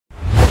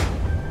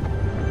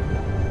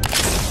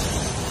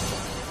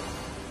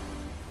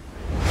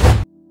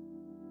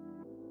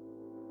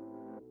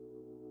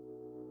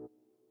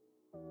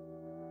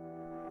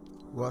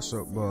What's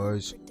up,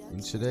 boys?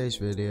 In today's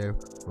video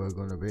we're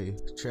going to be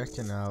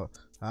checking out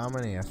how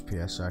many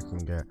FPS I can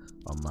get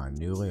on my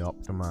newly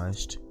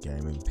optimized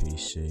gaming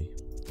PC.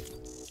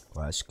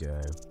 Let's go.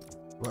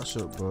 What's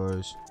up,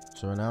 boys?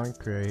 So we're now in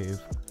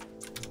creative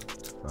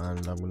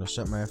and I'm going to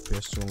set my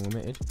FPS to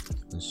unlimited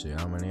and see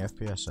how many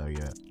FPS I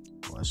get.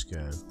 Let's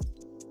go.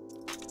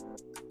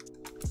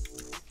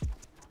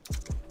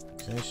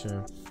 Okay,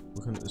 so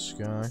looking at the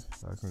sky,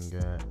 I can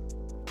get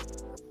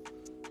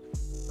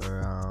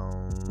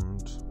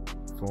around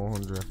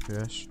 400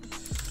 FPS,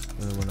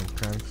 and then when I'm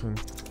cranking,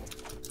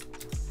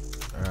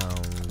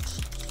 around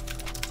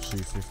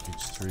 250 to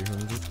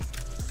 300.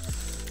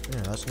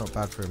 Yeah, that's not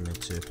bad for a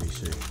mid-tier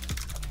PC.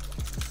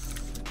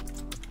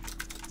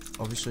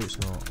 Obviously it's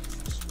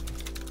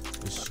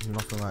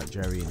nothing like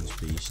Jerry and his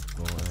Beast,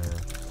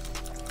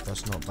 but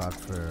that's not bad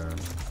for a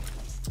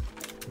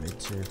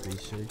mid-tier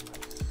PC.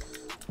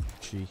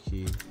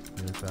 Cheeky,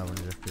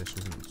 500 FPS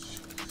wasn't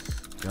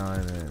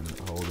dying and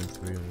holding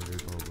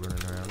 300 or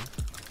running around.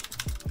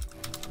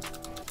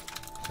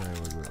 So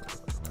we're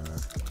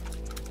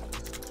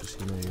just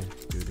gonna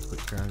do the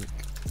quick crank.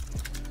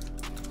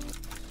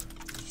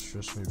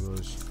 Trust me,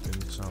 boys, in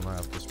the time I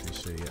have this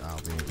PC,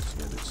 I'll be able to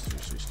get it to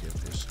 260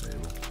 FPS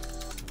stable.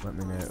 Let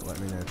me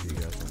know if you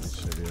guys want me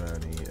to do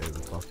any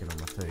overclocking on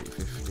my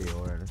 3050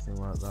 or anything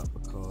like that,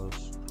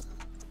 because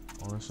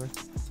honestly,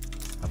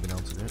 I've been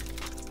able to do it.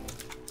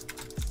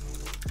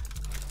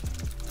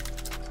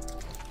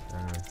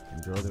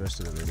 Enjoy the rest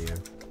of the video,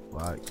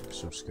 like,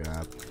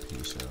 subscribe,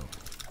 peace out.